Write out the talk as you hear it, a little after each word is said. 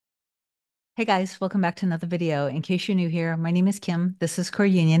Hey guys, welcome back to another video. In case you're new here, my name is Kim. This is Core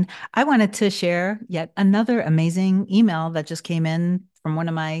Union. I wanted to share yet another amazing email that just came in from one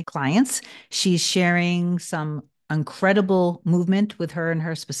of my clients. She's sharing some incredible movement with her and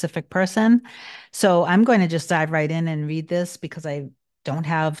her specific person. So I'm going to just dive right in and read this because I don't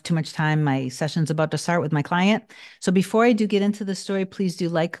have too much time. My session's about to start with my client. So before I do get into the story, please do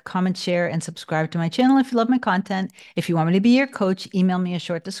like, comment, share, and subscribe to my channel if you love my content. If you want me to be your coach, email me a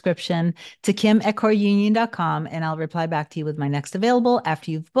short description to kim@coreunion.com, and I'll reply back to you with my next available after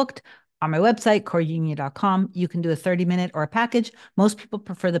you've booked on my website, coreunion.com. You can do a 30-minute or a package. Most people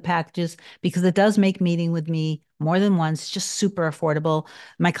prefer the packages because it does make meeting with me more than once just super affordable.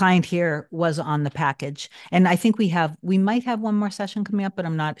 My client here was on the package, and I think we might have one more session coming up, but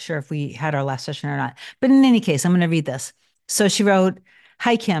I'm not sure if we had our last session or not. But in any case, I'm going to read this. So she wrote,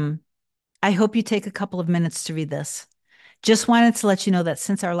 "Hi, Kim. I hope you take a couple of minutes to read this. Just wanted to let you know that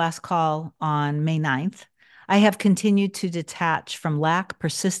since our last call on May 9th, I have continued to detach from lack,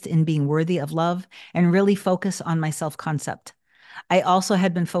 persist in being worthy of love, and really focus on my self concept. I also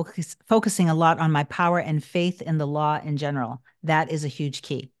had been focusing a lot on my power and faith in the law in general. That is a huge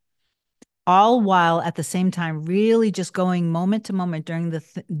key. All while at the same time, really just going moment to moment during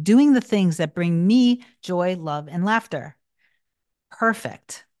doing the things that bring me joy, love, and laughter.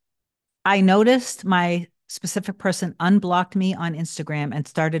 Perfect. I noticed my specific person unblocked me on Instagram and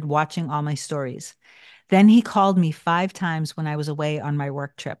started watching all my stories. Then he called me 5 times when I was away on my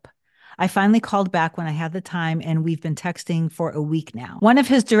work trip. I finally called back when I had the time, and we've been texting for a week now. One of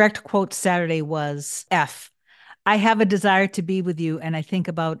his direct quotes Saturday was, I have a desire to be with you, and I think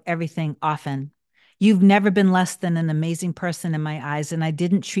about everything often. You've never been less than an amazing person in my eyes, and I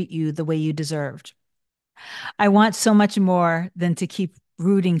didn't treat you the way you deserved. I want so much more than to keep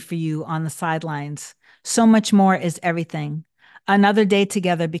rooting for you on the sidelines. So much more is everything. Another day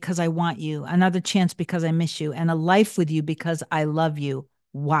together because I want you, another chance because I miss you, and a life with you because I love you.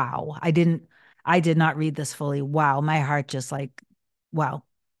 Wow. I did not read this fully. Wow. My heart just like, wow.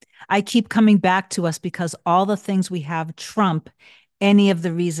 I keep coming back to us because all the things we have trump any of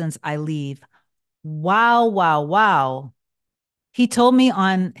the reasons I leave. Wow, wow, wow. He told me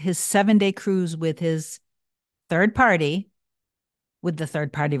on his 7-day cruise third party, with the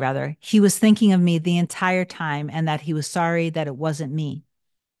third party rather, he was thinking of me the entire time and that he was sorry that it wasn't me.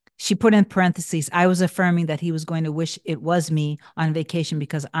 She put in parentheses, I was affirming that he was going to wish it was me on vacation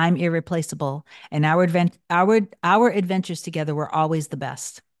because I'm irreplaceable and our adventures together were always the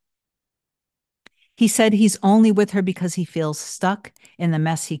best. He said he's only with her because he feels stuck in the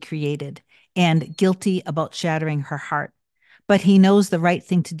mess he created and guilty about shattering her heart. But he knows the right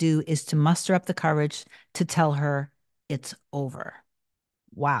thing to do is to muster up the courage to tell her it's over.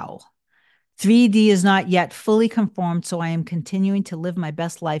 Wow. 3D is not yet fully conformed, so I am continuing to live my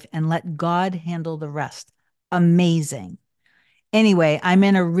best life and let God handle the rest. Amazing. Anyway, I'm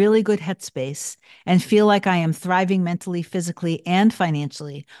in a really good headspace and feel like I am thriving mentally, physically, and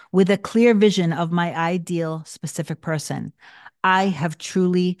financially with a clear vision of my ideal specific person. I have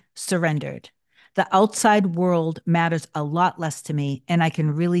truly surrendered. The outside world matters a lot less to me, and I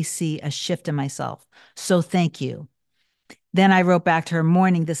can really see a shift in myself. So thank you. Then I wrote back to her,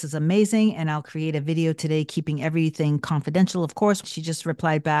 morning, this is amazing, and I'll create a video today, keeping everything confidential, of course. She just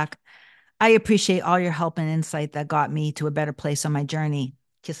replied back, I appreciate all your help and insight that got me to a better place on my journey.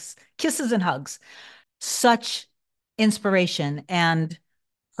 Kisses and hugs. Such inspiration. And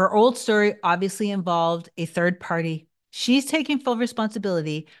her old story obviously involved a third party. She's taking full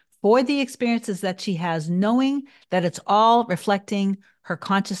responsibility for the experiences that she has, knowing that it's all reflecting her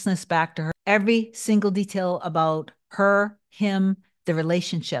consciousness back to her, every single detail about her, him, the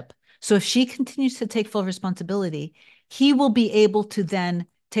relationship. So if she continues to take full responsibility, he will be able to then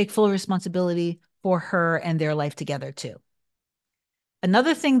take full responsibility for her and their life together too.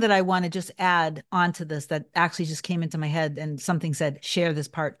 Another thing that I want to just add onto this that actually just came into my head, and something said, share this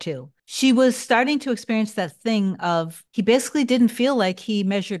part too. She was starting to experience that thing of he basically didn't feel like he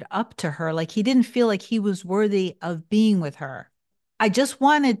measured up to her, like he didn't feel like he was worthy of being with her. I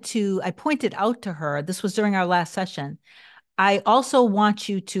pointed out to her, this was during our last session. I also want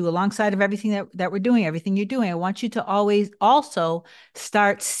you to, alongside of everything that we're doing, everything you're doing, I want you to always also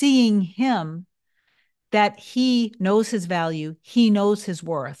start seeing him that he knows his value, he knows his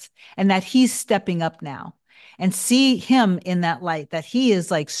worth, and that he's stepping up now. And see him in that light, that he is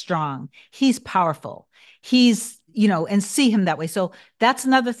like strong, he's powerful, and see him that way. So that's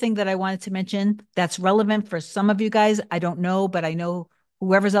another thing that I wanted to mention that's relevant for some of you guys. I don't know, but I know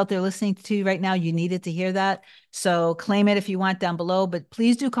whoever's out there listening to you right now, you needed to hear that. So claim it if you want down below, but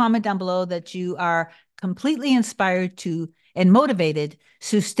please do comment down below that you are completely inspired to and motivated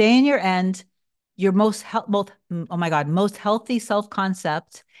to stay in your end your oh my God, most healthy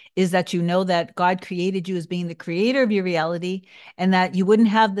self-concept is that you know that God created you as being the creator of your reality, and that you wouldn't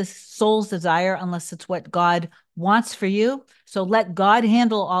have this soul's desire unless it's what God wants for you. So let God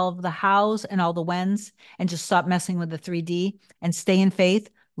handle all of the hows and all the whens, and just stop messing with the 3D and stay in faith,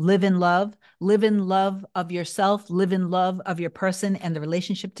 live in love of yourself, live in love of your person and the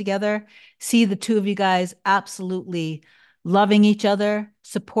relationship together. See the two of you guys absolutely loving each other,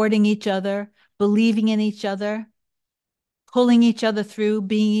 supporting each other, believing in each other, pulling each other through,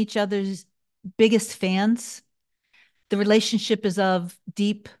 being each other's biggest fans. The relationship is of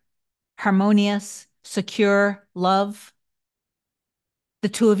deep, harmonious, secure love. The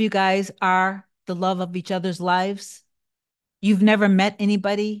two of you guys are the love of each other's lives. You've never met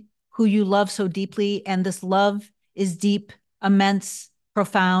anybody who you love so deeply, and this love is deep, immense,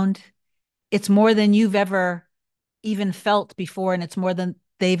 profound. It's more than you've ever even felt before, and it's more than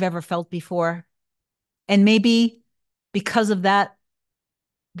they've ever felt before. And maybe because of that,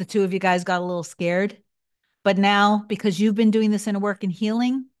 the two of you guys got a little scared. But now, because you've been doing this inner work and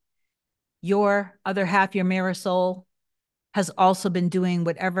healing, your other half, your mirror soul, has also been doing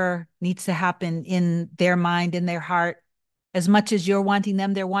whatever needs to happen in their mind, in their heart. As much as you're wanting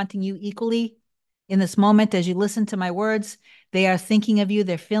them, they're wanting you equally. In this moment, as you listen to my words, they are thinking of you,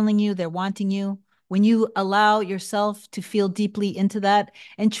 they're feeling you, they're wanting you. When you allow yourself to feel deeply into that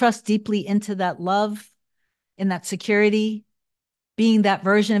and trust deeply into that love and that security, being that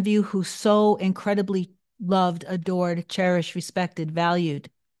version of you who's so incredibly loved, adored, cherished, respected, valued,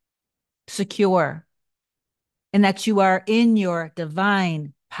 secure, and that you are in your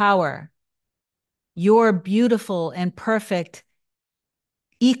divine power, your beautiful and perfect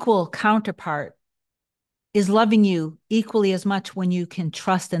equal counterpart is loving you equally as much when you can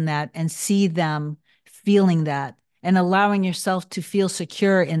trust in that and see them feeling that and allowing yourself to feel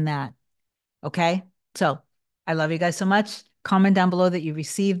secure in that. Okay. So I love you guys so much. Comment down below that you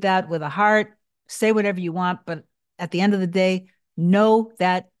received that with a heart. Say whatever you want, but at the end of the day, know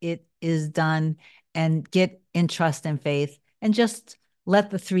that it is done, and get in trust and faith, and just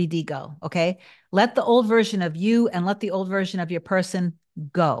let the 3D go. Okay. Let the old version of you and let the old version of your person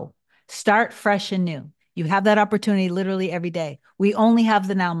go. Start fresh and new. You have that opportunity literally every day. We only have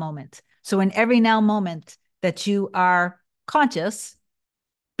the now moment. So in every now moment that you are conscious,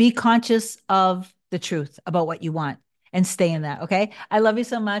 be conscious of the truth about what you want and stay in that. Okay. I love you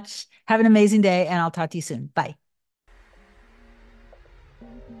so much. Have an amazing day, and I'll talk to you soon. Bye.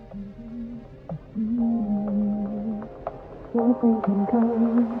 Nothing can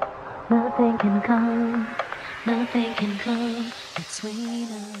come, nothing can come, nothing can come between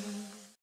us.